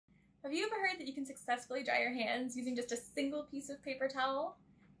Have you ever heard that you can successfully dry your hands using just a single piece of paper towel?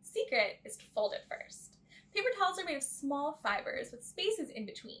 The secret is to fold it first. Paper towels are made of small fibers with spaces in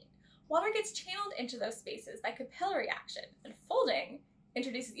between. Water gets channeled into those spaces by capillary action, and folding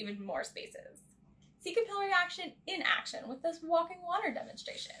introduces even more spaces. See capillary action in action with this walking water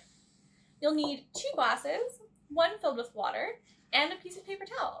demonstration. You'll need 2 glasses, one filled with water, and a piece of paper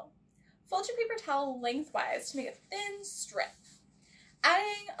towel. Fold your paper towel lengthwise to make a thin strip.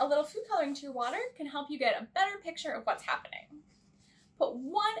 Adding a little food coloring to your water can help you get a better picture of what's happening. Put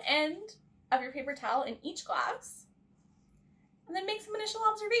one end of your paper towel in each glass, and then make some initial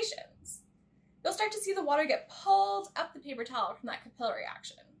observations. You'll start to see the water get pulled up the paper towel from that capillary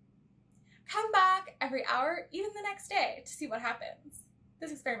action. Come back every hour, even the next day, to see what happens.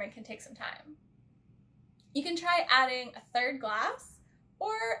 This experiment can take some time. You can try adding a 3rd glass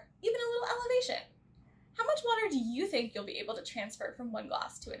or even a little elevation. How much water do you think you'll be able to transfer from one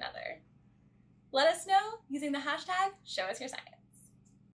glass to another? Let us know using the hashtag #ShowUsYourScience.